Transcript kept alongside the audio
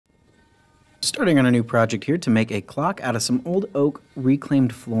Starting on a new project here to make a clock out of some old oak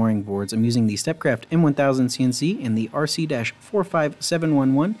reclaimed flooring boards. I'm using the STEPCRAFT M1000 CNC and the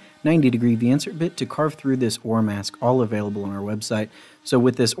RC-45711 90-degree V-insert bit to carve through this ORAMASK, all available on our website. So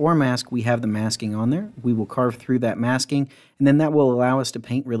with this ORAMASK, we have the masking on there. We will carve through that masking, and then that will allow us to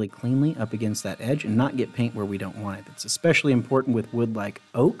paint really cleanly up against that edge and not get paint where we don't want it. That's especially important with wood like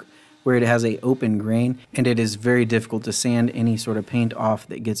oak, where it has an open grain, and it is very difficult to sand any sort of paint off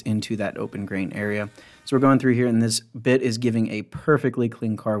that gets into that open grain area. So we're going through here, and this bit is giving a perfectly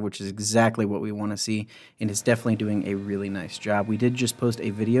clean carve, which is exactly what we want to see, and it's definitely doing a really nice job. We did just post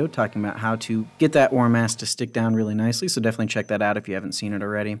a video talking about how to get that ORAMASK to stick down really nicely, so definitely check that out if you haven't seen it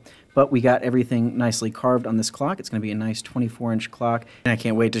already. But we got everything nicely carved on this clock. It's going to be a nice 24-inch clock, and I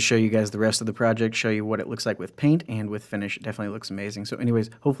can't wait to show you guys the rest of the project, show you what it looks like with paint and with finish. It definitely looks amazing. So anyways,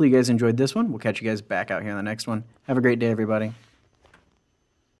 hopefully you guys enjoyed this one. We'll catch you guys back out here on the next one. Have a great day, everybody.